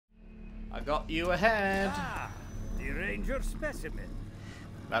I got you ahead. Ah, the ranger specimen.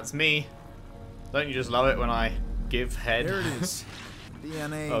 That's me. Don't you just love it when I give head? There it is.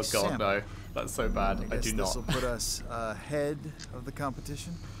 DNA Oh god, sample. no. That's so bad. I do not. This will put us ahead of the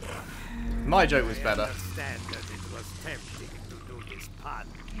competition. My joke was I better. understand that it was tempting to do this pun,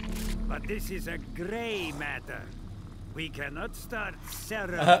 but this is a grey matter. We cannot start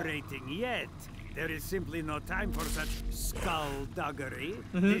celebrating yet. There is simply no time for such skullduggery.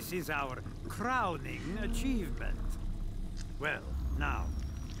 This is our crowning achievement. Well, now,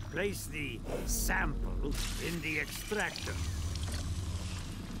 place the sample in the extractor.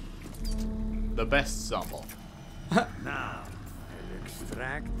 The best sample. Now, I'll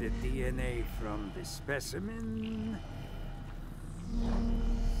extract the DNA from the specimen.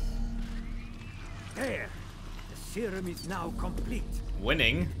 There! The serum is now complete.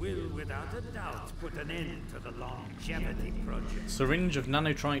 Winning. Will, without a doubt, put an end to the longevity project. Syringe of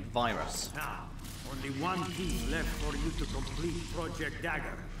nanotrite virus. Now, only one piece left for you to complete Project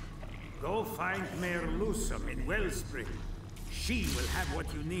Dagger. Go find Mayor Lusum in Wellspring. She will have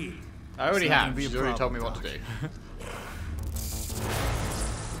what you need. I already It's not have. gonna be a She's already told me problem, what to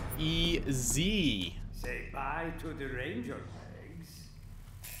do. Easy. Say bye to the ranger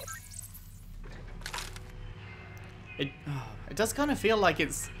legs. It does kind of feel like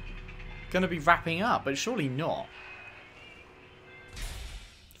it's going to be wrapping up, but surely not.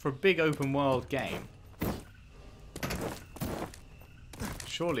 For a big open world game.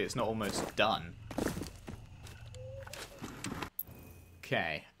 Surely it's not almost done.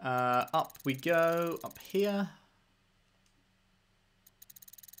 Okay, up we go, up here.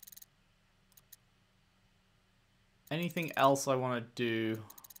 Anything else I want to do?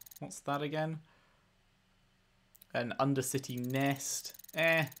 What's that again? An undercity nest.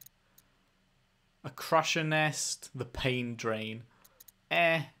 A crusher nest. The pain drain.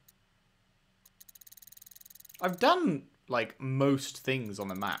 I've done, like, most things on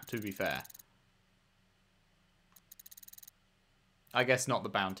the map, to be fair. I guess not the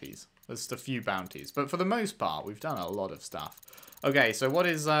bounties. There's just a few bounties. But for the most part, we've done a lot of stuff. Okay, so what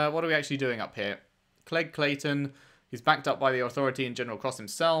are we actually doing up here? Clegg Clayton, he's backed up by the authority and General Cross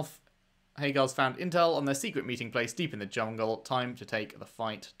himself. Hagar's found intel on their secret meeting place deep in the jungle. Time to take the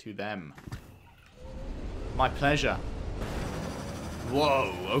fight to them. My pleasure.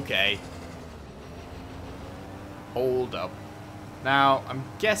 Whoa, okay. Hold up. Now, I'm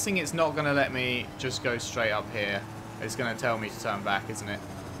guessing it's not going to let me just go straight up here. It's going to tell me to turn back, isn't it?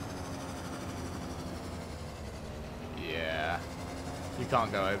 Yeah. You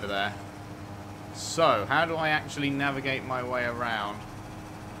can't go over there. So, how do I actually navigate my way around?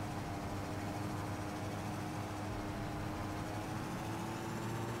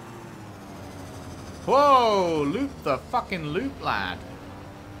 Whoa! Loop the fucking loop, lad.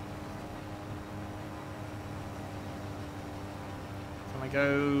 Can I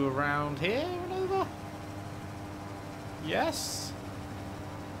go around here and over? Yes.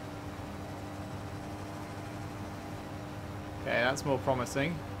 Okay, that's more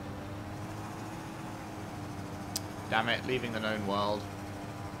promising. Damn it, leaving the known world.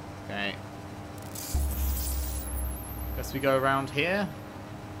 Okay. Guess we go around here.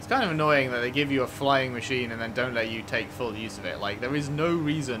 It's kind of annoying that they give you a flying machine and then don't let you take full use of it. Like, there is no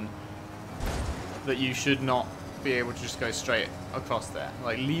reason that you should not be able to just go straight across there.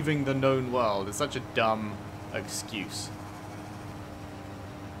 Like, leaving the known world is such a dumb excuse.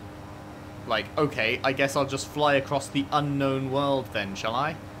 Like, okay, I guess I'll just fly across the unknown world then, shall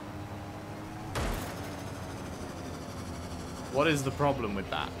I? What is the problem with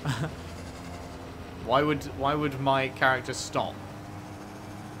that? Why would my character stop?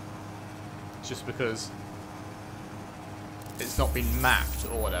 Just because it's not been mapped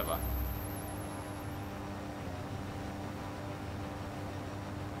or whatever.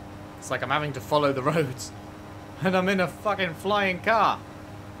 It's like I'm having to follow the roads and I'm in a fucking flying car.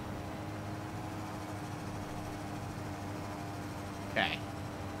 Okay.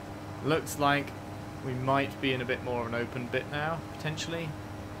 Looks like we might be in a bit more of an open bit now, potentially.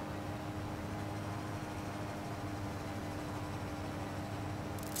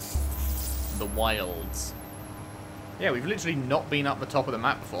 The wilds. Yeah, we've literally not been up the top of the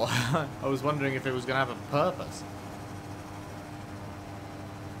map before. I was wondering if it was going to have a purpose.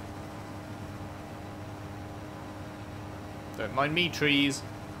 Don't mind me, trees.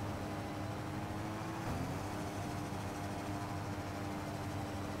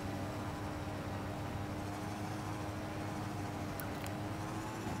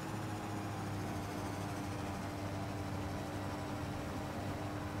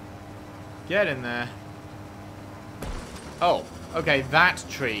 Get in there. Oh, okay, that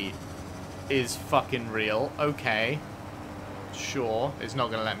tree is fucking real. Okay. Sure. It's not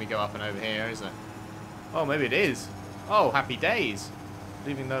going to let me go up and over here, is it? Oh, maybe it is. Oh, happy days.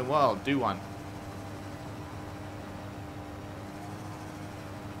 Leaving the world. Do one.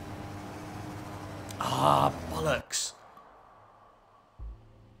 Ah, bollocks.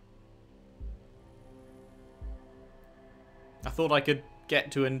 I thought I could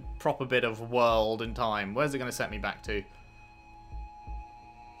get to a proper bit of world in time. Where's it going to set me back to?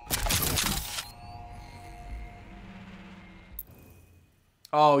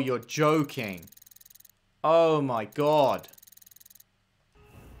 Oh, you're joking. Oh my god.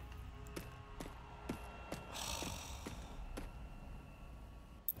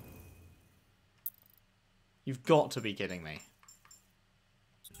 You've got to be kidding me.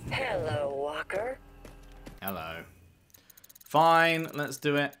 Hello, Walker. Hello. Fine, let's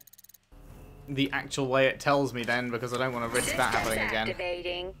do it the actual way it tells me then, because I don't want to risk that happening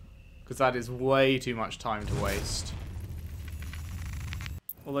again. Because that is way too much time to waste.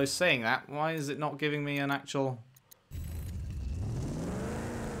 Although saying that, why is it not giving me an actual...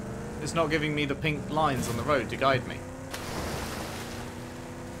 It's not giving me the pink lines on the road to guide me.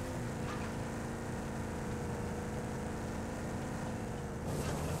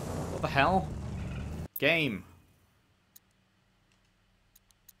 What the hell? Game.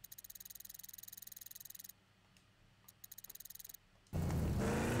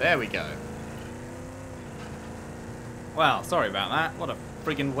 There we go. Well, sorry about that. What a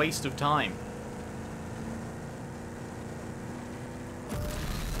friggin' waste of time.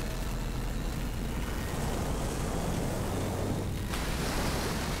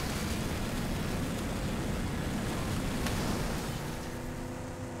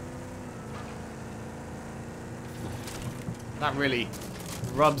 That really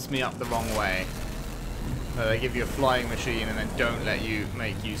rubs me up the wrong way. They give you a flying machine and then don't let you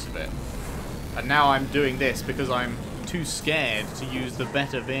make use of it. And now I'm doing this because I'm too scared to use the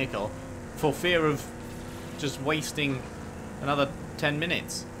better vehicle for fear of just wasting another 10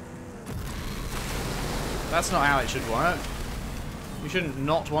 minutes. That's not how it should work. You shouldn't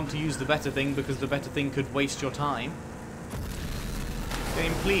not want to use the better thing because the better thing could waste your time.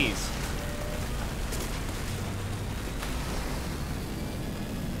 Game, please.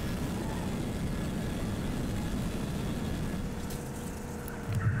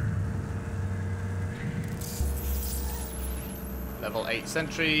 Level 8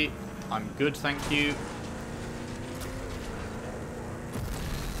 sentry. I'm good, thank you.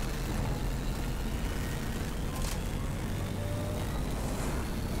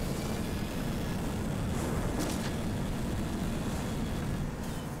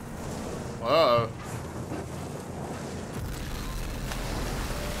 Whoa.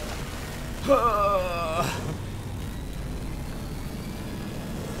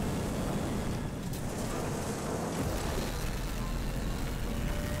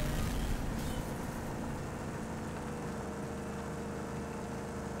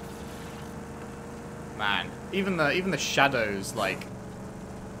 Man, even the shadows like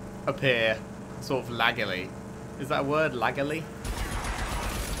appear sort of laggily. Is that a word, laggily?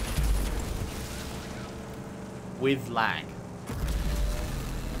 With lag.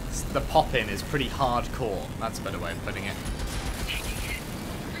 The pop-in is pretty hardcore. That's a better way of putting it.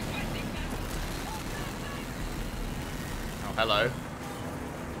 Oh, hello.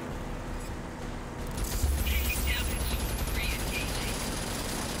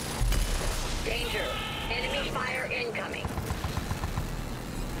 Danger. Enemy fire incoming.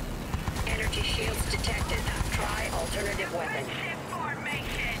 Energy shields detected. Try alternative weapon.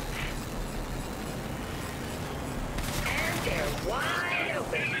 And they're wide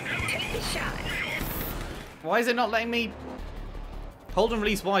open. Take the shot. Why is it not letting me hold and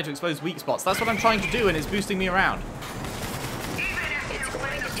release Y to expose weak spots? That's what I'm trying to do and it's boosting me around. It's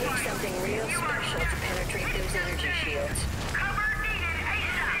going to take something real special to penetrate those energy shields.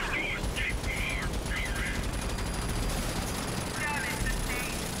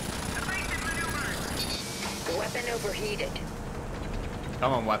 Weapon overheated.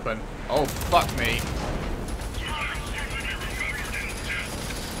 Come on, weapon. Oh, fuck me.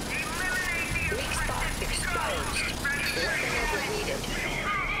 Weak spot exposed. Weapon overheated.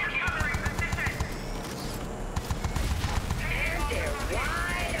 And they're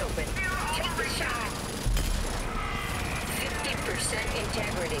wide open. Take the shot. 50%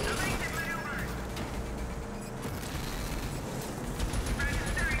 integrity.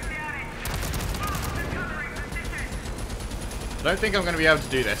 I don't think I'm going to be able to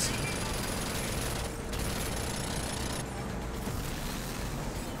do this.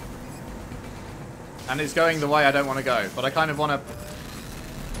 And it's going the way I don't want to go, but I kind of want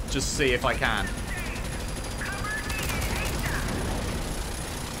to just see if I can.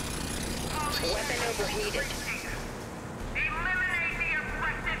 Weapon overheated.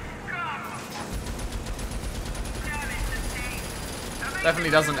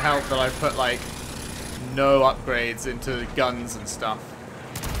 Definitely doesn't help that I've put, like, no upgrades into guns and stuff.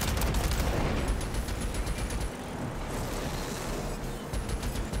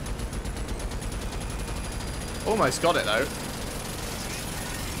 Almost got it, though.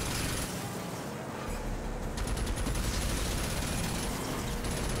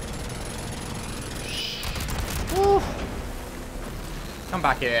 Woo. Come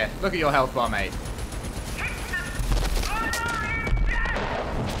back here. Look at your health bar, mate.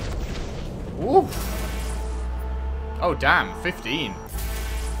 Woo. Oh, damn. 15.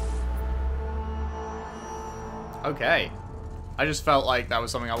 Okay. I just felt like that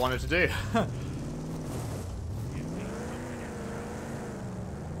was something I wanted to do.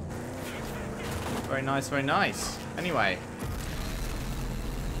 Very nice, very nice. Anyway.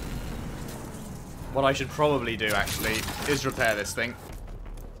 What I should probably do, actually, is repair this thing.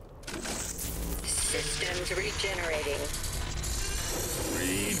 Systems regenerating.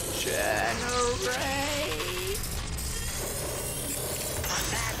 Regenerate. I'm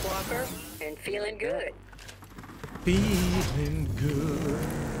back, Walker, and feeling good. Feeling good.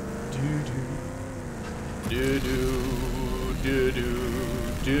 Do-do. Do-do. Do-do.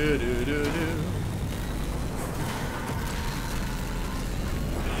 Do-do-do-do.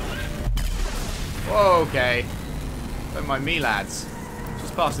 Okay. Don't mind me, lads.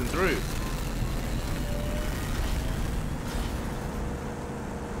 Just passing through.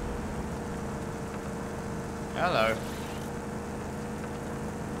 Hello.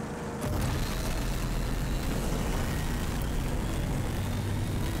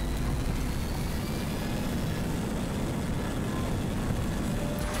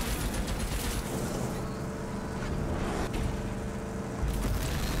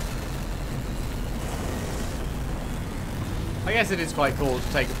 I guess it is quite cool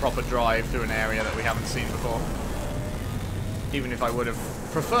to take a proper drive through an area that we haven't seen before. Even if I would have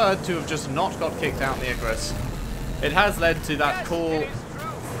preferred to have just not got kicked out in the Icarus. It has led to that cool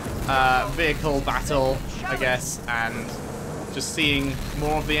vehicle battle, I guess, and just seeing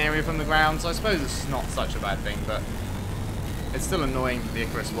more of the area from the ground. So I suppose it's not such a bad thing, but it's still annoying that the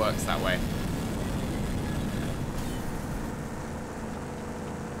Icarus works that way.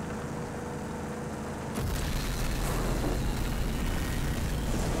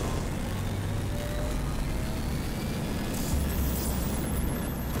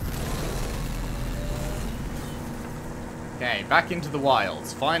 Okay, back into the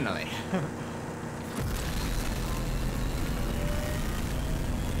wilds, finally.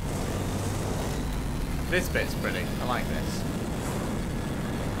 This bit's pretty. I like this.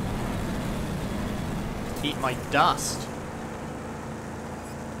 Eat my dust.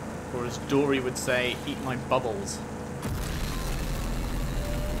 Or as Dory would say, eat my bubbles.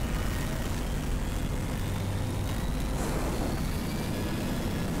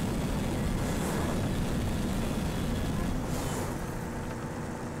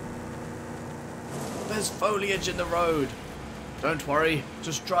 There's foliage in the road. Don't worry,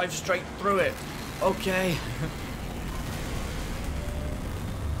 just drive straight through it. Okay.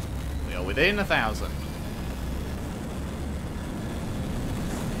 We are within 1,000.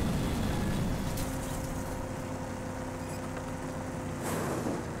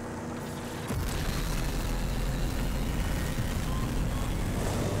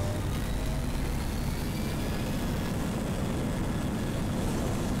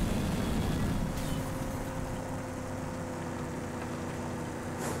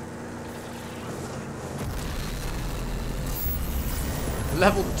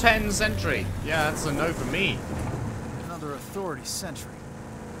 Level 10 sentry. Yeah, that's a no for me. Another authority sentry.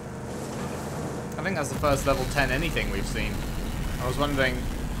 I think that's the first level 10 anything we've seen. I was wondering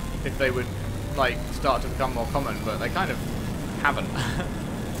if they would, like, start to become more common, but they kind of haven't.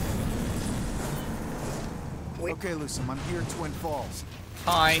 Okay, Lucim, I'm here in Twin Falls.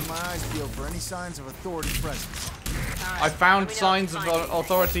 Hi. Keep my eyes peeled for any signs of authority presence. I found signs of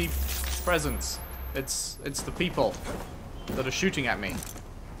authority presence. It's the people that are shooting at me.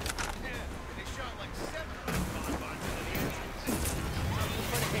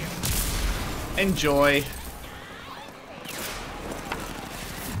 Enjoy.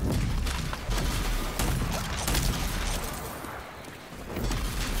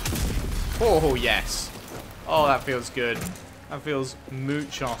 Oh, yes. Oh, that feels good. That feels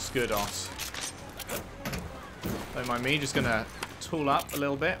muchos goodos. Don't mind me, just gonna tool up a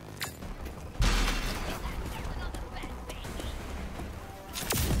little bit.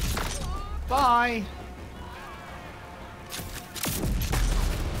 Bye!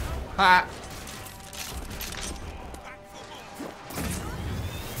 Ha!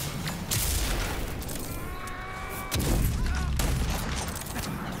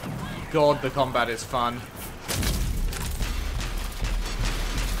 God, the combat is fun.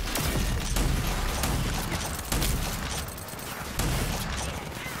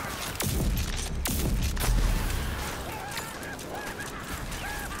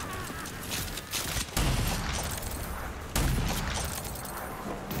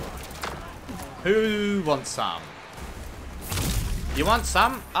 Who wants some? You want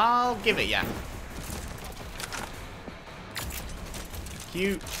some? I'll give it ya.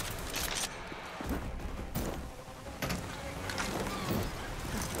 Cute.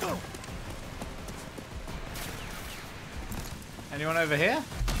 Anyone over here?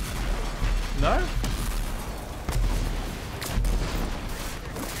 No?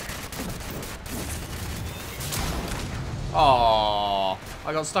 Oh,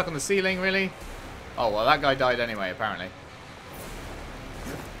 I got stuck on the ceiling, really? Oh, well, that guy died anyway, apparently.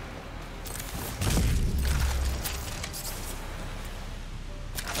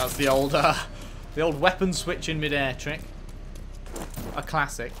 That's the old weapon switch in midair trick. A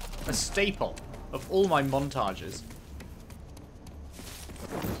classic. A staple of all my montages.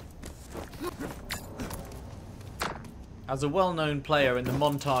 As a well-known player in the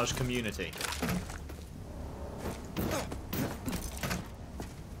montage community.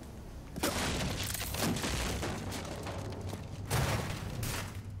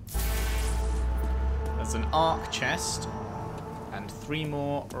 There's an arc chest and 3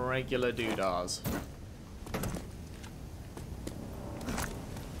 more regular doodahs.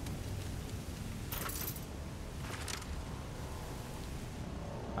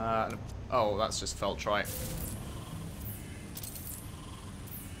 Oh, that's just Feltrite.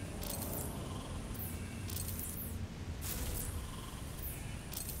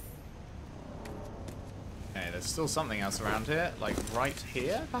 Okay, there's still something else around here, like right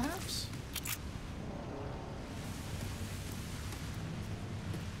here, perhaps?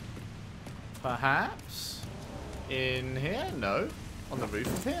 Perhaps? In here? No. On the roof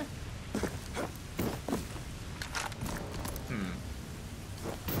of here?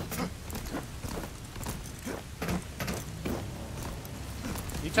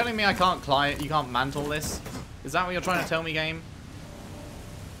 You telling me I can't climb? You can't mantle this? Is that what you're trying to tell me, game?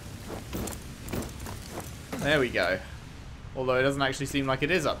 There we go. Although it doesn't actually seem like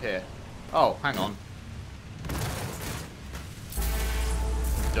it is up here. Oh, hang on.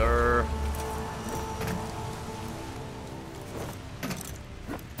 Durr.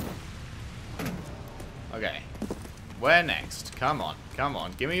 Okay. Where next? Come on. Come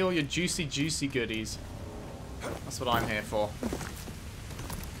on. Give me all your juicy, juicy goodies. That's what I'm here for.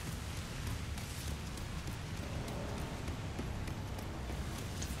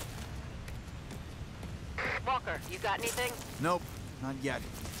 Walker, you got anything? Nope, not yet.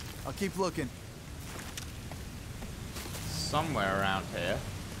 I'll keep looking. Somewhere around here.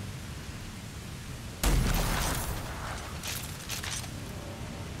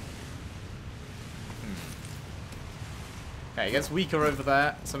 Okay, it gets weaker over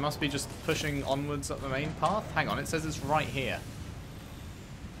there, so it must be just pushing onwards up the main path. Hang on, it says it's right here.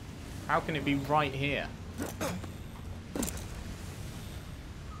 How can it be right here?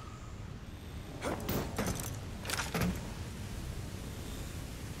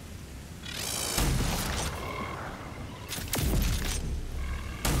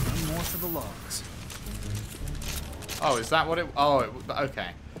 More for the logs. Oh, is that what it... Oh,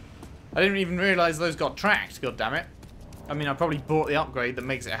 okay. I didn't even realise those got tracked, god damn it. I mean, I probably bought the upgrade that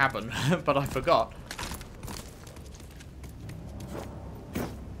makes it happen, but I forgot.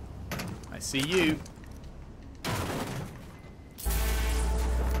 I see you.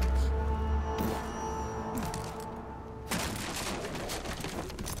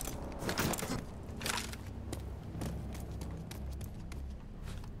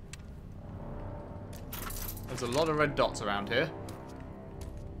 There's a lot of red dots around here.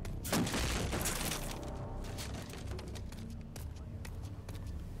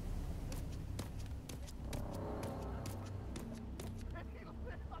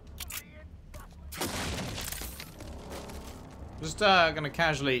 Just gonna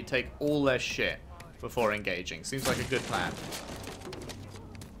casually take all their shit before engaging. Seems like a good plan.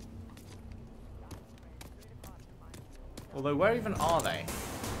 Although, where even are they?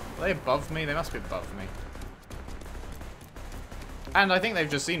 Are they above me? They must be above me. And I think they've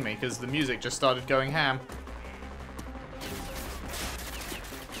just seen me because the music just started going ham.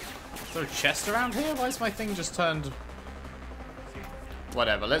 Is there a chest around here? Why is my thing just turned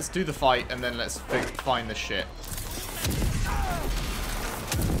Whatever. Let's do the fight and then let's find the shit.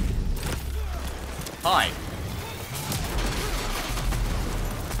 Hi.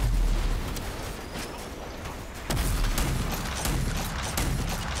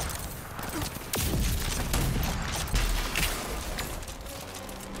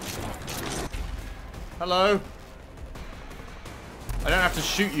 Hello? I don't have to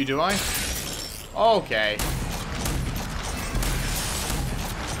shoot you, do I? Okay.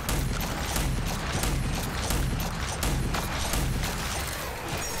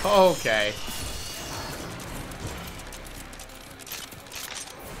 Okay.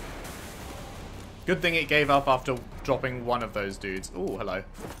 Good thing it gave up after dropping one of those dudes. Ooh, hello.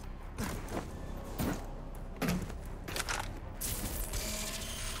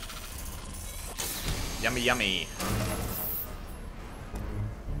 Yummy, yummy.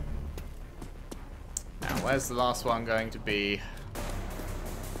 Now, where's the last one going to be?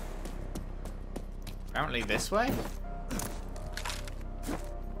 Apparently this way?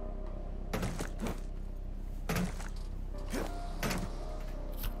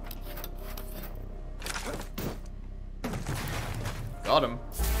 Got him.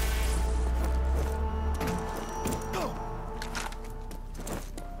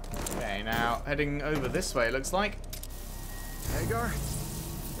 Okay, now heading over this way, it looks like. Hagar,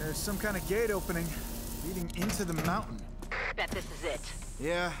 there's some kind of gate opening leading into the mountain. Bet this is it.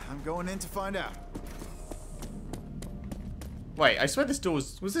 Yeah, I'm going in to find out. Wait, I swear this door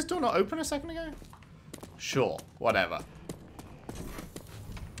was this door not open a second ago? Sure, whatever.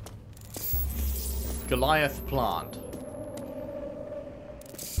 Goliath plant.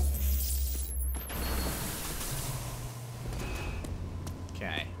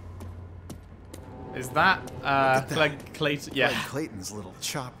 Okay. Is that Clayton? Yeah. Clayton's little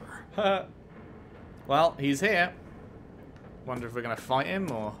chopper. Well, he's here. Wonder if we're gonna fight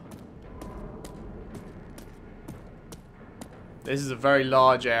him or. This is a very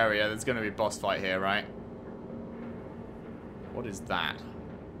large area. There's gonna be a boss fight here, right? What is that?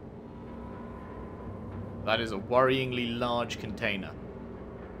 That is a worryingly large container.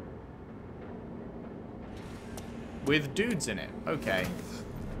 With dudes in it. Okay.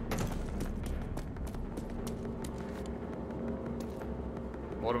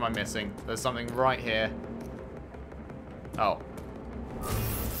 What am I missing? There's something right here. Oh.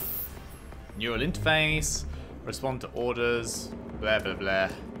 Neural interface. Respond to orders. Blah, blah, blah.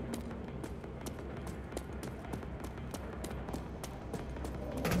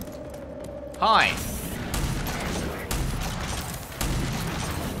 Hi.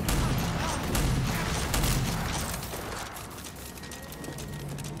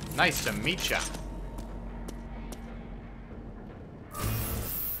 Nice to meet ya.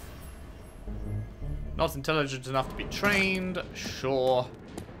 Not intelligent enough to be trained. Sure.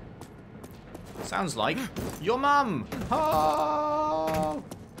 Sounds like your mum. Oh!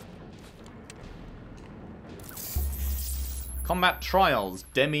 Combat trials.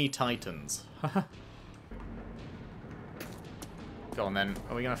 Demi-titans. Go on then.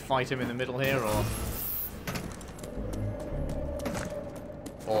 Are we going to fight him in the middle here or...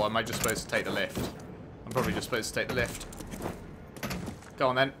 Or am I just supposed to take the lift? I'm probably just supposed to take the lift. Go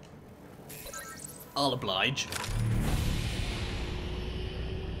on then. I'll oblige.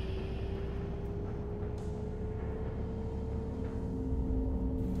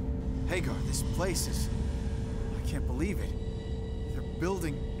 Hagar, this place is... I can't believe it. They're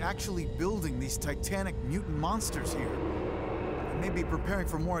actually building these titanic mutant monsters here. They may be preparing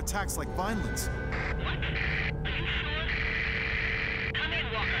for more attacks like Vineland's. What? Are you sure? Come in,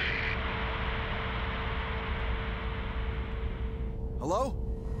 Walker. Hello?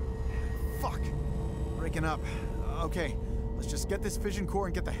 Fuck. Breaking up. Okay, let's just get this fission core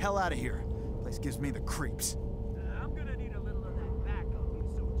and get the hell out of here. Place gives me the creeps. I'm gonna need a little of that backup you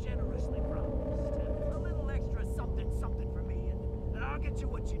so generously promised. A little extra something for me, and I'll get you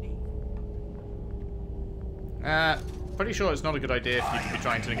what you need. Pretty sure it's not a good idea if you could be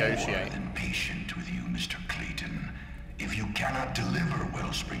trying to negotiate. I am more than patient with you, Mr. Clayton. If you cannot deliver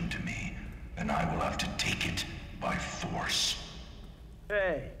Wellspring to me, then I will have to take it by force.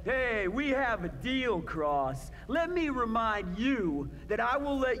 Hey, we have a deal, Cross. Let me remind you that I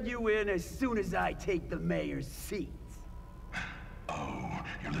will let you in as soon as I take the mayor's seat. Oh,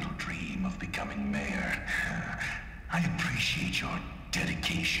 your little dream of becoming mayor. I appreciate your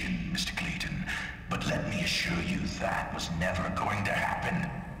dedication, Mr. Clayton, but let me assure you that was never going to happen.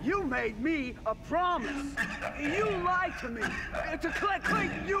 You made me a promise. You lied to me. To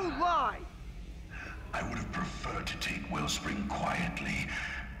Clayton, you lied. I would have preferred to take Wellspring quietly,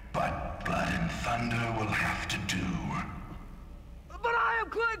 but Blood and Thunder will have to do. but I am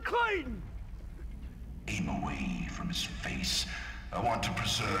Clayton! Aim away from his face. I want to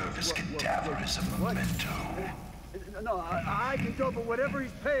preserve his cadaver as a memento. No, I can go for whatever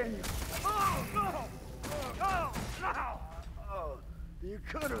he's paying you. Oh, no! Oh, no! Oh, you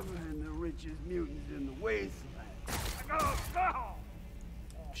could have been the richest mutants in the wasteland. Oh, no!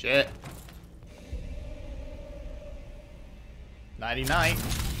 Shit. 99.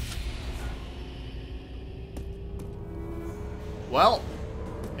 Well,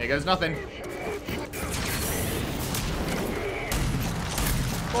 here goes nothing.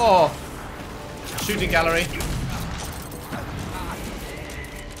 Oh, shooting gallery.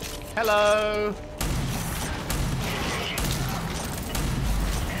 Hello.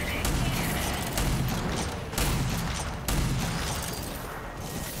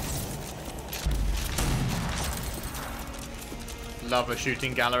 Love a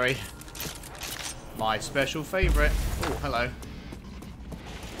shooting gallery. My special favorite. Oh, hello.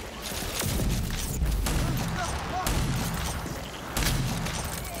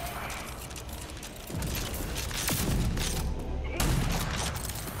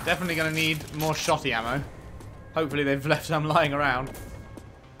 Definitely going to need more shotty ammo. Hopefully they've left some lying around.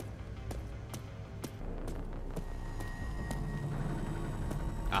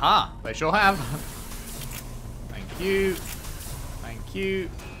 Aha! They sure have. Thank you. Thank you.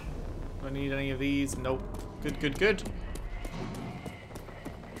 Do I need any of these? Nope. Good, good, good.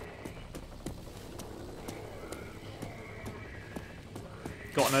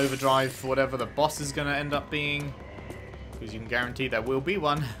 Got an overdrive for whatever the boss is going to end up being. Because you can guarantee there will be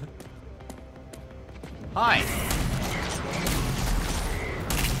one. Hi.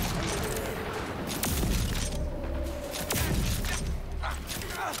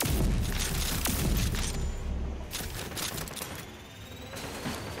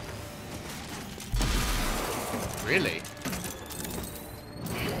 Really?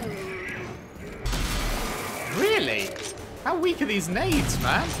 Really? How weak are these nades,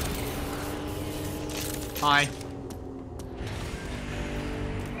 man? Hi.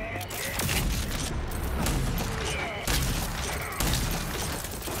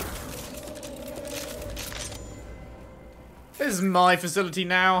 This is my facility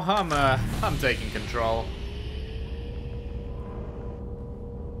now. I'm taking control.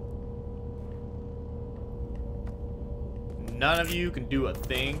 None of you can do a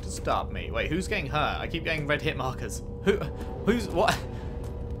thing to stop me. Wait, who's getting hurt? I keep getting red hit markers. Who's what?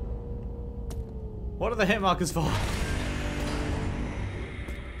 What are the hit markers for?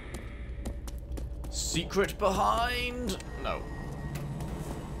 Secret behind? No.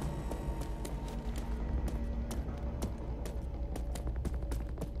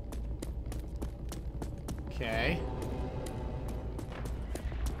 Okay.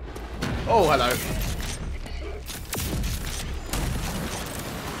 Oh, hello.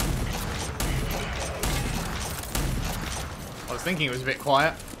 I was thinking it was a bit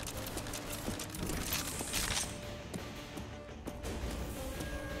quiet.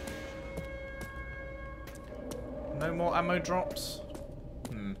 No more ammo drops?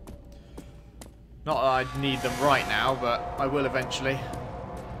 Not that I need them right now, but I will eventually.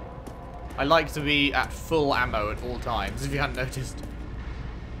 I like to be at full ammo at all times, if you hadn't noticed.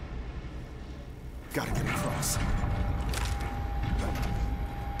 Gotta get across.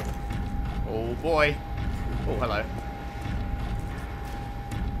 Oh boy. Oh, hello.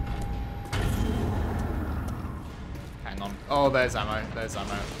 Hang on. Oh, there's ammo. There's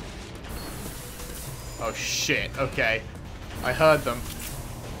ammo. Oh shit. Okay. I heard them.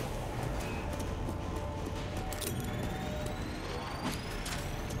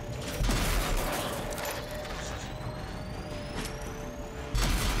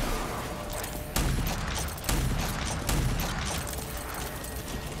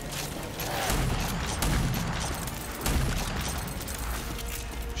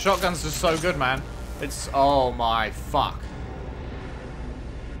 Shotgun's just so good, man. It's... oh my fuck.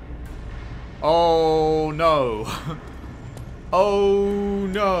 Oh no. Oh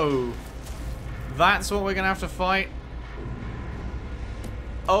no. That's what we're gonna have to fight?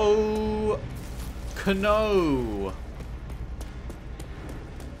 Oh no.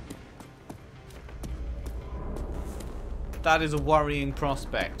 That is a worrying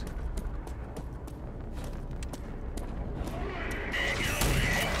prospect.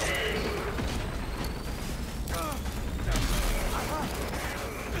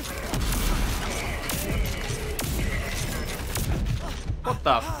 What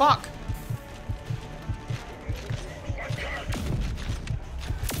the fuck?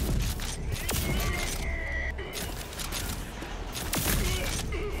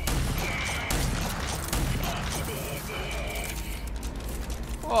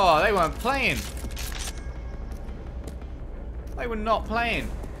 Oh, they weren't playing. They were not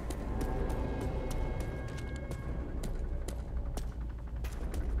playing.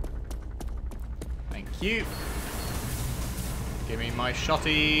 Thank you. Give me my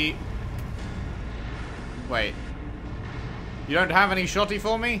shotty. Wait. You don't have any shotty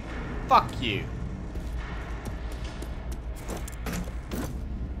for me? Fuck you.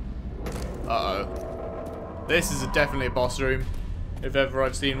 Uh-oh. This is definitely a boss room. If ever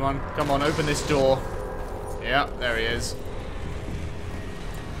I've seen one. Come on, open this door. Yeah, there he is.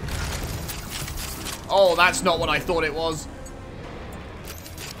 Oh, that's not what I thought it was.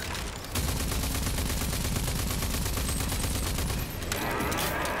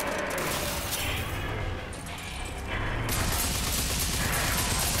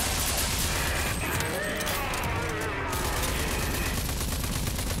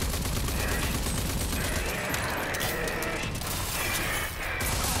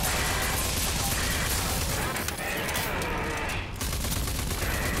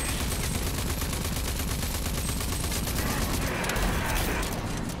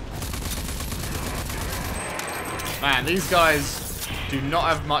 Man, these guys do not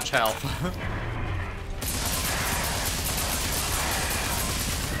have much health.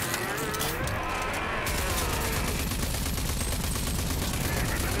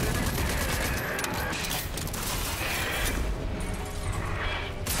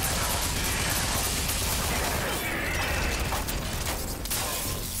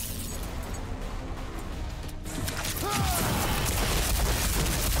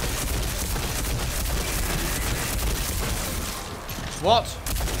 What?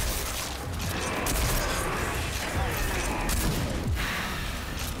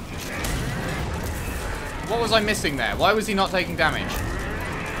 What was I missing there? Why was he not taking damage?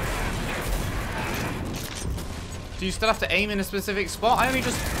 Do you still have to aim in a specific spot? I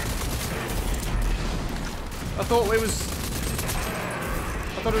thought it was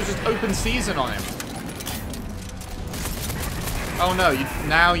just open season on him. Oh no,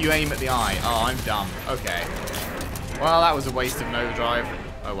 now you aim at the eye. Oh, I'm dumb. Okay. Well, that was a waste of an overdrive.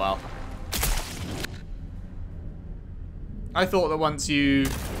 Oh well. I thought that once you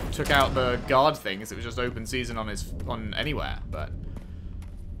took out the guard things, it was just open season on anywhere, but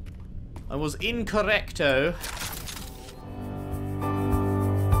I was incorrecto.